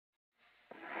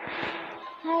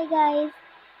Hi guys,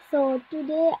 so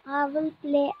today I will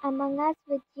play Among Us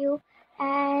with you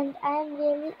and I am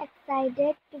really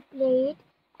excited to play it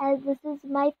as this is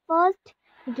my first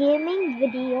gaming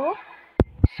video.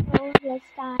 So let's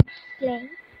start playing.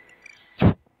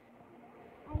 And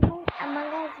my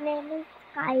Among Us name is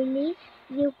Kylie.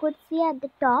 You could see at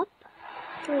the top.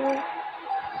 So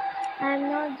I am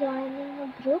not joining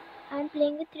a group. I am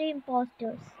playing with 3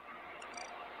 imposters.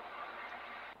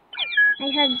 I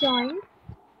have joined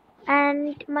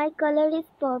and my color is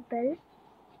purple.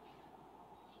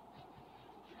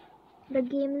 The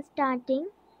game is starting.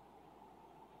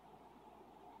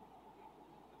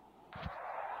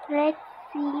 Let's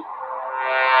see.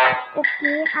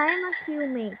 Okay, I am a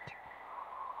crewmate.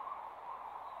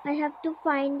 I have to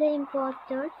find the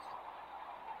imposters.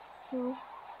 So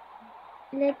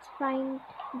let's find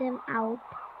them out.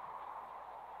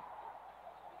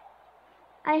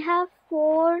 I have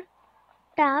 4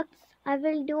 tasks. I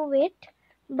will do it,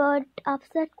 but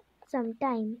after some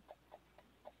time.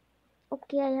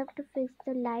 Okay, I have to fix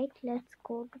the light. Let's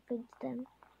go to fix them.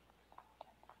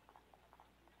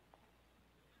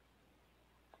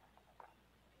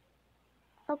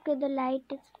 Okay, the light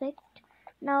is fixed.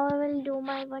 Now I will do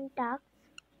my one task.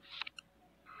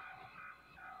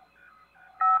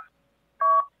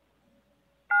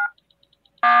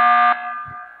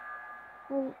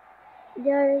 Oh,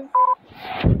 there is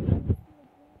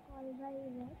call by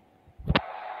red.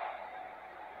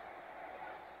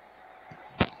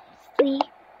 See.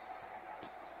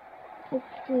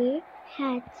 Okay,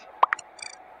 hatch.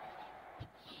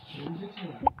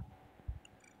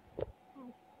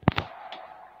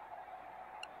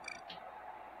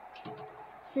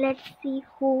 Let's see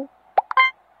who.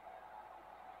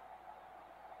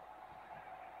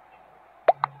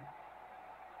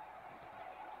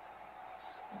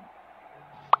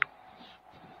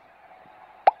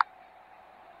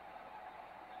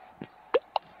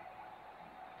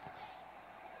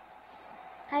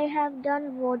 I have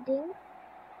done voting.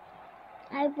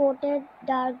 I voted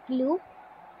dark blue.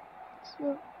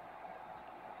 So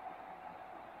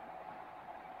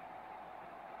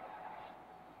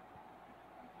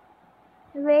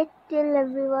wait till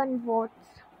everyone votes.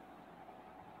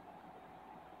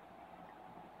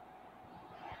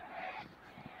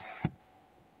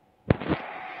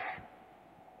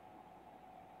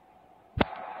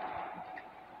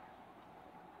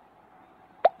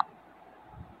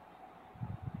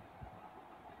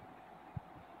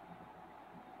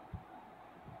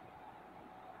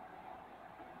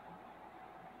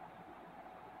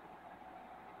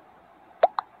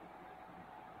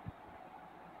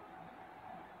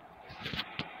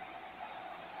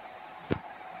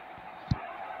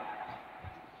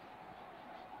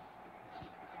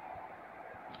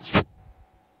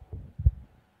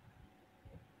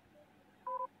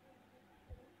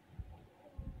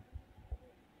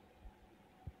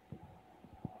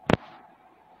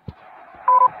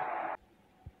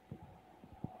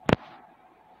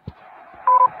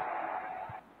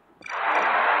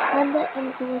 And the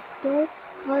imposter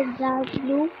was dark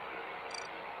blue,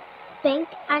 pink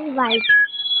and white.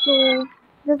 So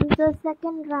this is the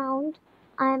second round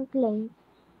I am playing.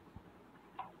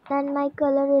 Then my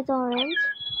color is orange.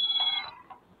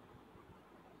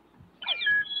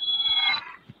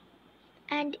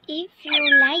 And if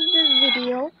you like this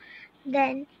video,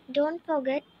 then don't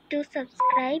forget to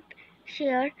subscribe,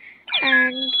 share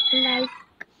and like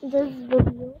this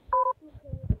video.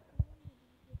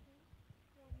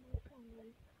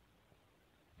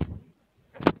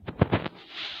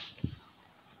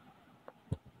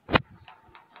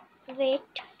 Wait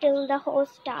till the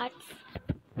host starts.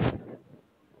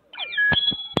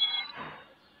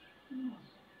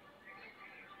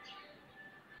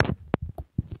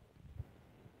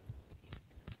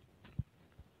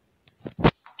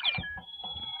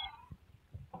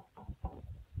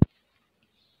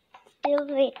 Still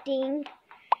waiting.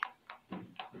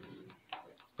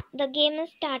 The game is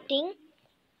starting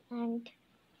and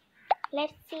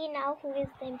let's see now who is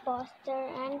the imposter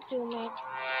and crewmate.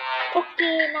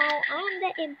 Okay, now I am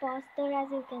the imposter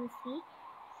as you can see.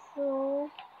 So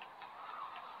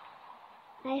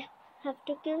I have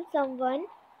to kill someone.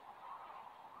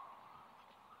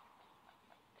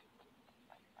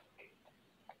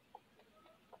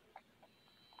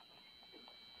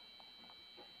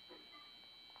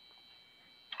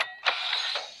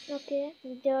 Okay,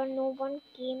 there no one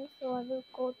came, so I will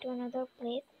go to another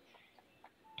place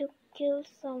to kill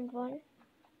someone.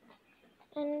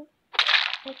 And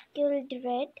I killed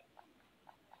red.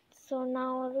 So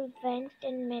now I will vent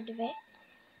in midway.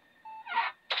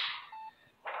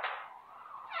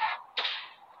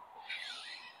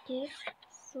 Okay,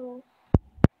 So,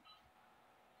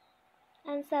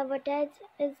 and sabotage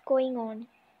is going on.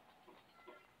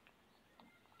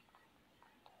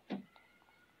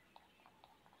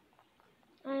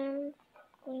 I am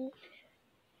going.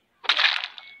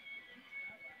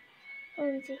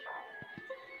 See.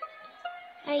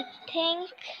 I think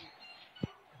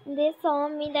they saw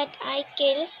me that I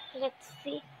kill. Let's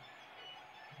see.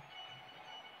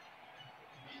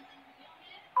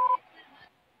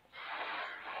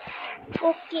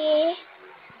 Okay,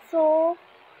 so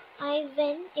I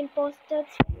win imposter.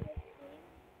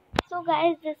 So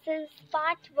guys, this is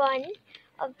part 1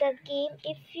 of the game.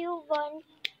 If you want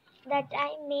that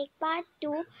I make part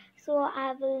 2, so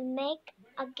I will make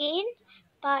again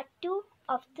part 2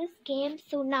 of this game.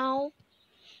 So now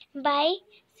bye,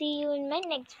 see you in my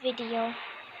next video.